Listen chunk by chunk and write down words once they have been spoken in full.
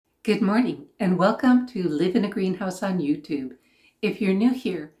Good morning and welcome to Live in a Greenhouse on YouTube. If you're new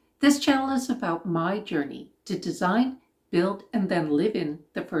here, this channel is about my journey to design, build, and then live in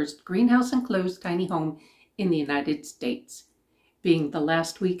the first greenhouse enclosed tiny home in the United States. Being the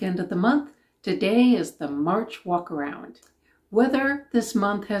last weekend of the month, today is the March walkaround. Weather this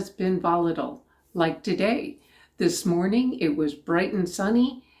month has been volatile, like today. This morning it was bright and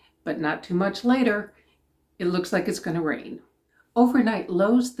sunny, but not too much later. It looks like it's going to rain. Overnight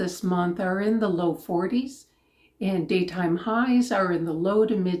lows this month are in the low 40s and daytime highs are in the low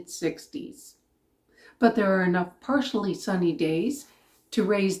to mid 60s. But there are enough partially sunny days to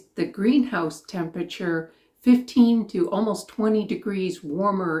raise the greenhouse temperature 15 to almost 20 degrees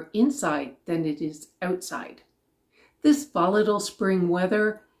warmer inside than it is outside. This volatile spring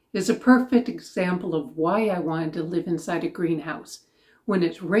weather is a perfect example of why I wanted to live inside a greenhouse. When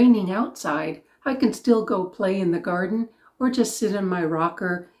it's raining outside, I can still go play in the garden or just sit in my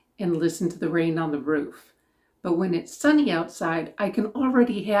rocker and listen to the rain on the roof. But when it's sunny outside, I can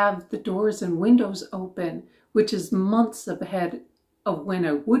already have the doors and windows open, which is months ahead of when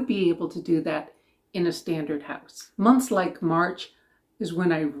I would be able to do that in a standard house. Months like March is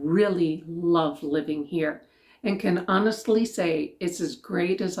when I really love living here and can honestly say it's as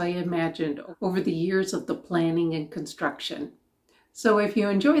great as I imagined over the years of the planning and construction. So if you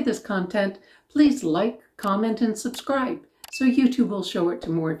enjoy this content, please like, comment, and subscribe so YouTube will show it to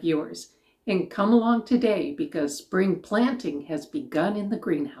more viewers. And come along today because spring planting has begun in the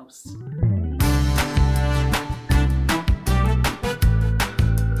greenhouse.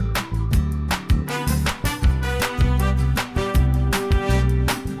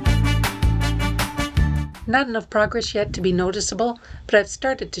 Not enough progress yet to be noticeable, but I've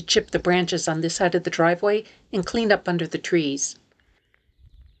started to chip the branches on this side of the driveway and clean up under the trees.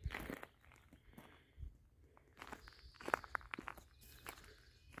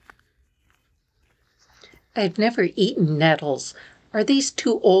 I've never eaten nettles. Are these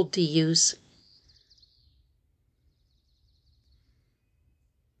too old to use?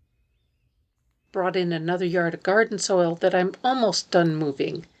 Brought in another yard of garden soil that I'm almost done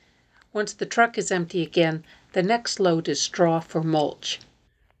moving. Once the truck is empty again, the next load is straw for mulch.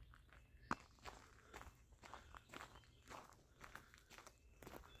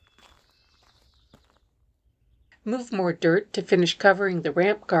 Move more dirt to finish covering the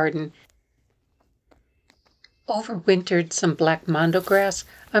ramp garden. Overwintered some black mondo grass.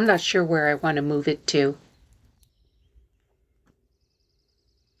 I'm not sure where I want to move it to.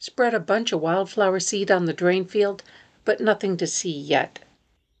 Spread a bunch of wildflower seed on the drain field, but nothing to see yet.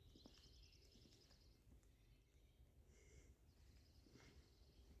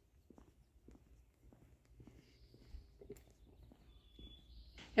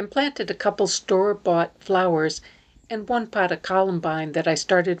 And planted a couple store-bought flowers and one pot of columbine that I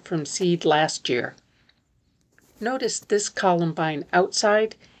started from seed last year. Notice this columbine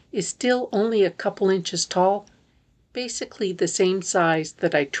outside is still only a couple inches tall, basically the same size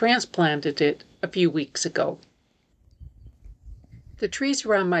that I transplanted it a few weeks ago. The trees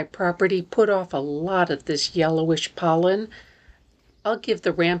around my property put off a lot of this yellowish pollen. I'll give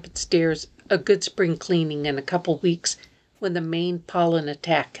the rampant stairs a good spring cleaning in a couple weeks when the main pollen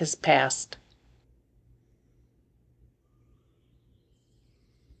attack has passed.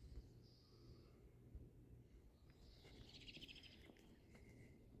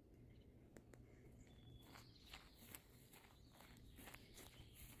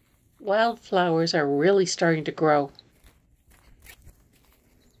 Wildflowers are really starting to grow.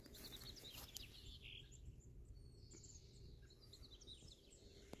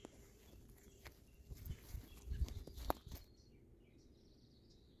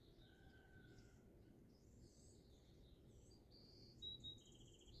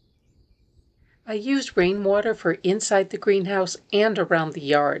 I use rainwater for inside the greenhouse and around the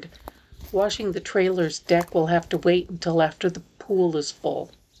yard. Washing the trailer's deck will have to wait until after the pool is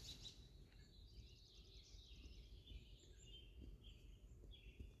full.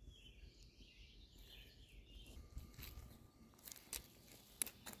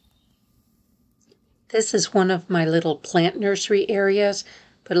 This is one of my little plant nursery areas,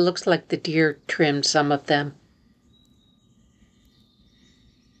 but it looks like the deer trimmed some of them.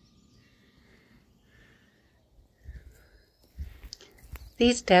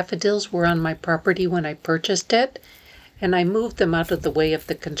 These daffodils were on my property when I purchased it, and I moved them out of the way of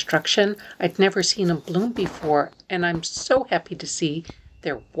the construction. I'd never seen them bloom before, and I'm so happy to see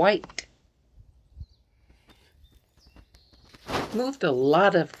they're white. Moved a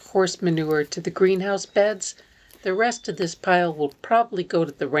lot of horse manure to the greenhouse beds. The rest of this pile will probably go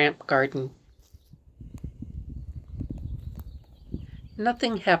to the ramp garden.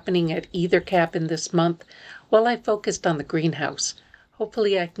 Nothing happening at either cabin this month while I focused on the greenhouse.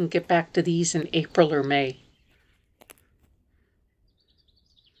 Hopefully I can get back to these in April or May.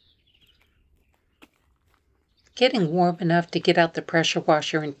 Getting warm enough to get out the pressure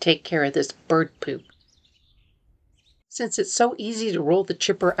washer and take care of this bird poop. Since it's so easy to roll the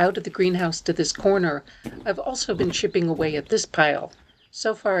chipper out of the greenhouse to this corner, I've also been chipping away at this pile.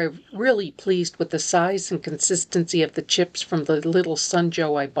 So far, I'm really pleased with the size and consistency of the chips from the little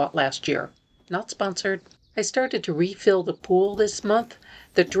Sunjoe I bought last year. Not sponsored. I started to refill the pool this month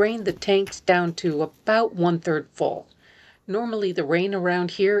that drained the tanks down to about 1/3 full. Normally the rain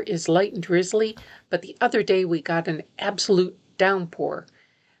around here is light and drizzly, but the other day we got an absolute downpour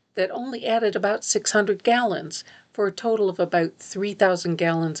that only added about 600 gallons for a total of about 3,000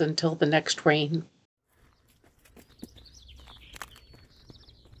 gallons until the next rain.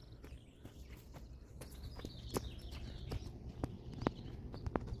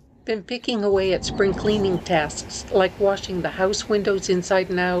 Been picking away at spring cleaning tasks like washing the house windows inside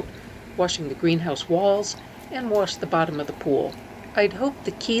and out, washing the greenhouse walls, and wash the bottom of the pool. I'd hoped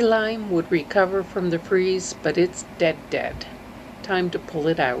the key lime would recover from the freeze, but it's dead. Time to pull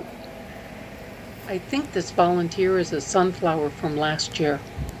it out. I think this volunteer is a sunflower from last year.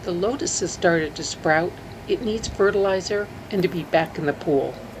 The lotus has started to sprout. It needs fertilizer and to be back in the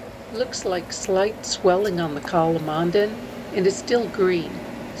pool. Looks like slight swelling on the calamondin, and it's still green,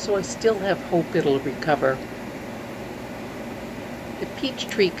 so I still have hope it'll recover. The peach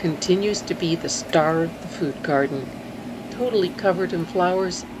tree continues to be the star of the food garden, totally covered in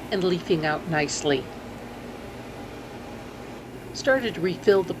flowers and leafing out nicely. Started to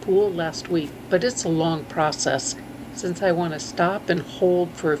refill the pool last week, but it's a long process since I want to stop and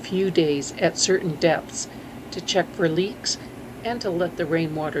hold for a few days at certain depths to check for leaks and to let the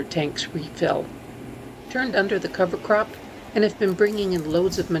rainwater tanks refill. Turned under the cover crop and have been bringing in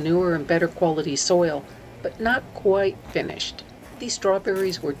loads of manure and better quality soil, but not quite finished. These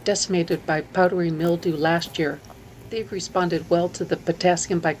strawberries were decimated by powdery mildew last year. They've responded well to the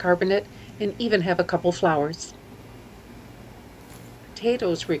potassium bicarbonate and even have a couple flowers.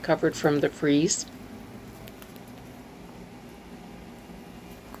 Potatoes recovered from the freeze.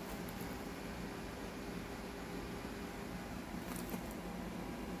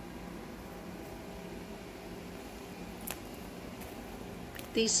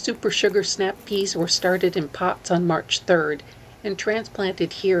 These super sugar snap peas were started in pots on March 3rd and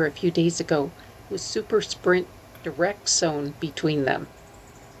transplanted here a few days ago with super sprint direct sown between them.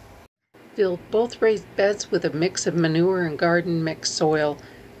 Filled both raised beds with a mix of manure and garden mix soil,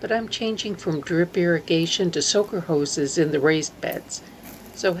 but I'm changing from drip irrigation to soaker hoses in the raised beds,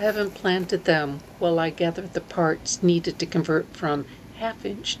 so haven't planted them while I gather the parts needed to convert from 1/2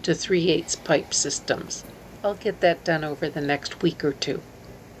 inch to 3/8 pipe systems. I'll get that done over the next week or two.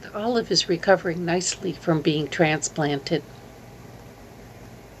 The olive is recovering nicely from being transplanted.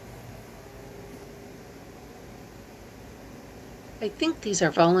 I think these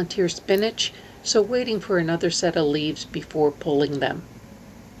are volunteer spinach, so waiting for another set of leaves before pulling them.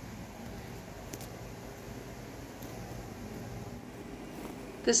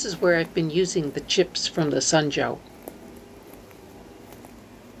 This is where I've been using the chips from the Sunjoe.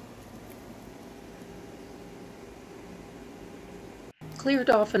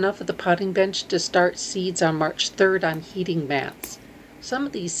 Cleared off enough of the potting bench to start seeds on March 3rd on heating mats. Some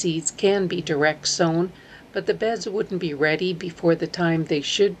of these seeds can be direct sown, but the beds wouldn't be ready before the time they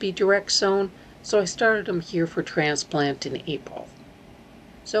should be direct sown, so I started them here for transplant in April.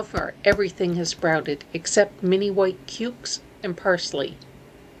 So far, everything has sprouted except mini white cukes and parsley.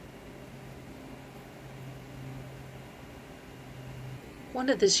 One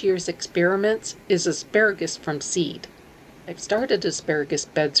of this year's experiments is asparagus from seed. I've started asparagus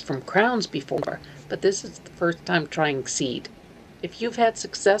beds from crowns before, but this is the first time trying seed. If you've had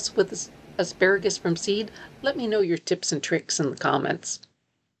success with asparagus from seed, let me know your tips and tricks in the comments.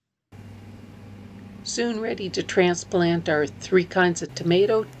 Soon ready to transplant are 3 kinds of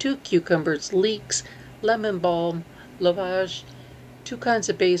tomato, 2 cucumbers, leeks, lemon balm, lavage, 2 kinds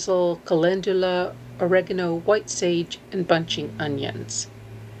of basil, calendula, oregano, white sage, and bunching onions.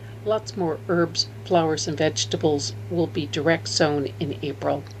 Lots more herbs, flowers, and vegetables will be direct sown in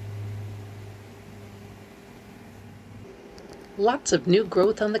April. Lots of new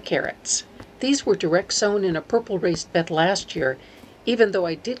growth on the carrots. These were direct sown in a purple raised bed last year. Even though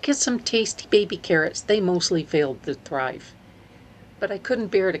I did get some tasty baby carrots, they mostly failed to thrive. But I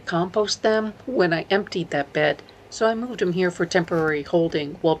couldn't bear to compost them when I emptied that bed, so I moved them here for temporary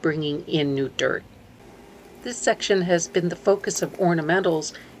holding while bringing in new dirt. This section has been the focus of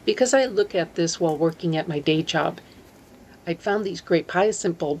ornamentals because I look at this while working at my day job. I'd found these grape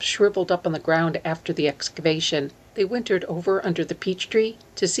hyacinth bulbs shriveled up on the ground after the excavation. They wintered over under the peach tree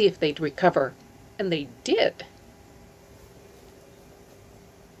to see if they'd recover, and they did.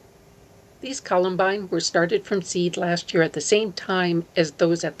 These columbine were started from seed last year at the same time as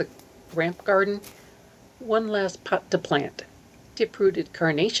those at the ramp garden. One last pot to plant. Dip-rooted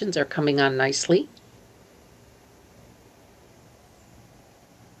carnations are coming on nicely.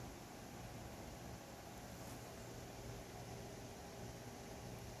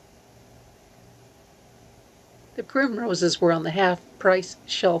 The primroses were on the half-price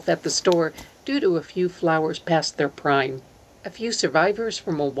shelf at the store due to a few flowers past their prime. A few survivors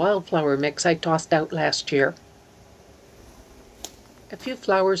from a wildflower mix I tossed out last year. A few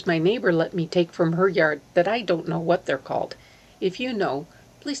flowers my neighbor let me take from her yard that I don't know what they're called. If you know,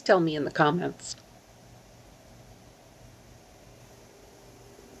 please tell me in the comments.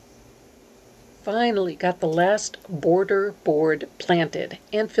 Finally got the last border board planted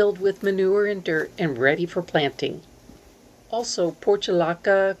and filled with manure and dirt and ready for planting. Also,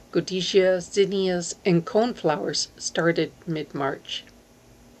 portulaca, godicia, zinnias, and coneflowers started mid-March.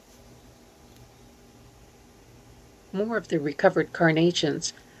 More of the recovered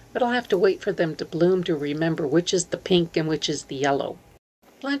carnations, but I'll have to wait for them to bloom to remember which is the pink and which is the yellow.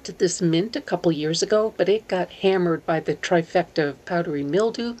 Planted this mint a couple years ago, but it got hammered by the trifecta of powdery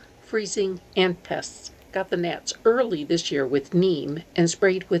mildew, freezing, and pests. Got the gnats early this year with neem and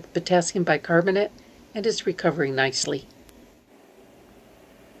sprayed with potassium bicarbonate, and is recovering nicely.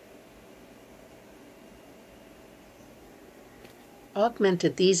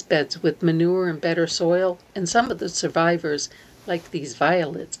 Augmented these beds with manure and better soil, and some of the survivors, like these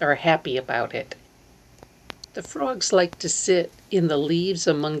violets, are happy about it. The frogs like to sit in the leaves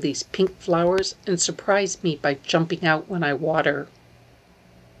among these pink flowers and surprise me by jumping out when I water.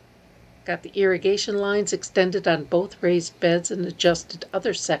 Got the irrigation lines extended on both raised beds and adjusted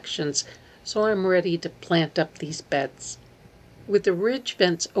other sections, so I'm ready to plant up these beds. With the ridge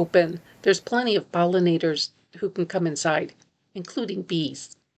vents open, there's plenty of pollinators who can come inside, including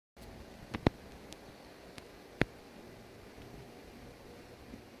bees.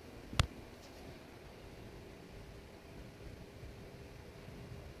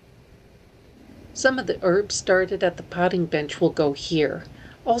 Some of the herbs started at the potting bench will go here.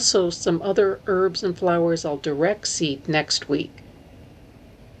 Also, some other herbs and flowers I'll direct seed next week.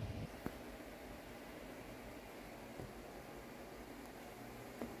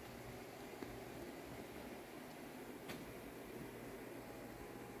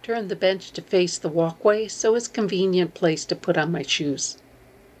 Turn the bench to face the walkway so it's a convenient place to put on my shoes.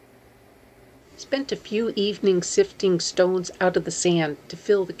 Spent a few evenings sifting stones out of the sand to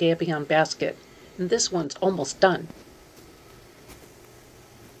fill the gabion basket, and this one's almost done.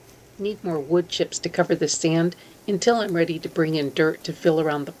 Need more wood chips to cover the sand until I'm ready to bring in dirt to fill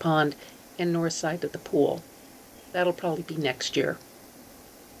around the pond and north side of the pool. That'll probably be next year.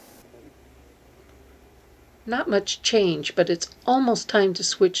 Not much change, but it's almost time to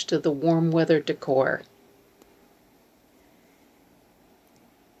switch to the warm weather decor.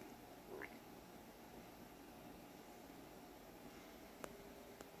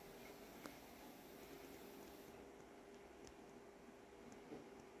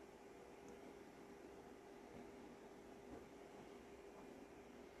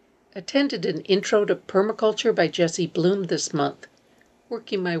 Attended an Intro to Permaculture by Jesse Bloom this month.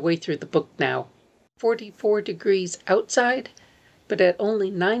 Working my way through the book now. 44 degrees outside, but at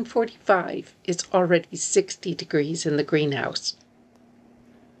only 9:45, it's already 60 degrees in the greenhouse.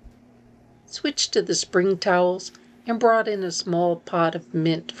 Switched to the spring towels and brought in a small pot of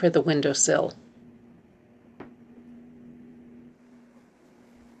mint for the windowsill.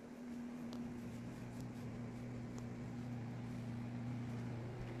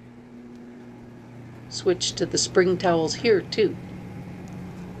 Switched to the spring towels here too.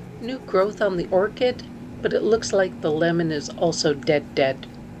 New growth on the orchid, but it looks like the lemon is also dead.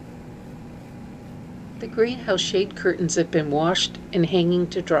 The greenhouse shade curtains have been washed and hanging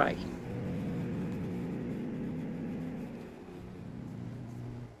to dry.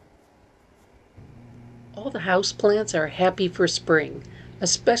 All the houseplants are happy for spring,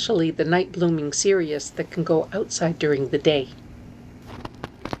 especially the night blooming cereus that can go outside during the day.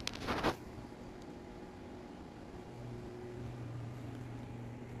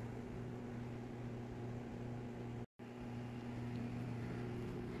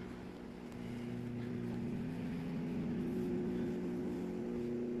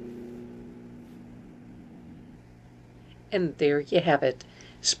 And there you have it.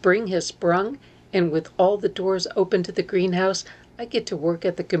 Spring has sprung, and with all the doors open to the greenhouse, I get to work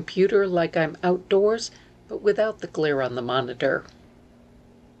at the computer like I'm outdoors but without the glare on the monitor.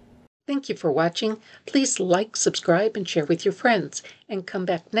 Thank you for watching. Please like, subscribe, and share with your friends. And come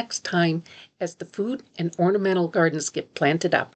back next time as the food and ornamental gardens get planted up.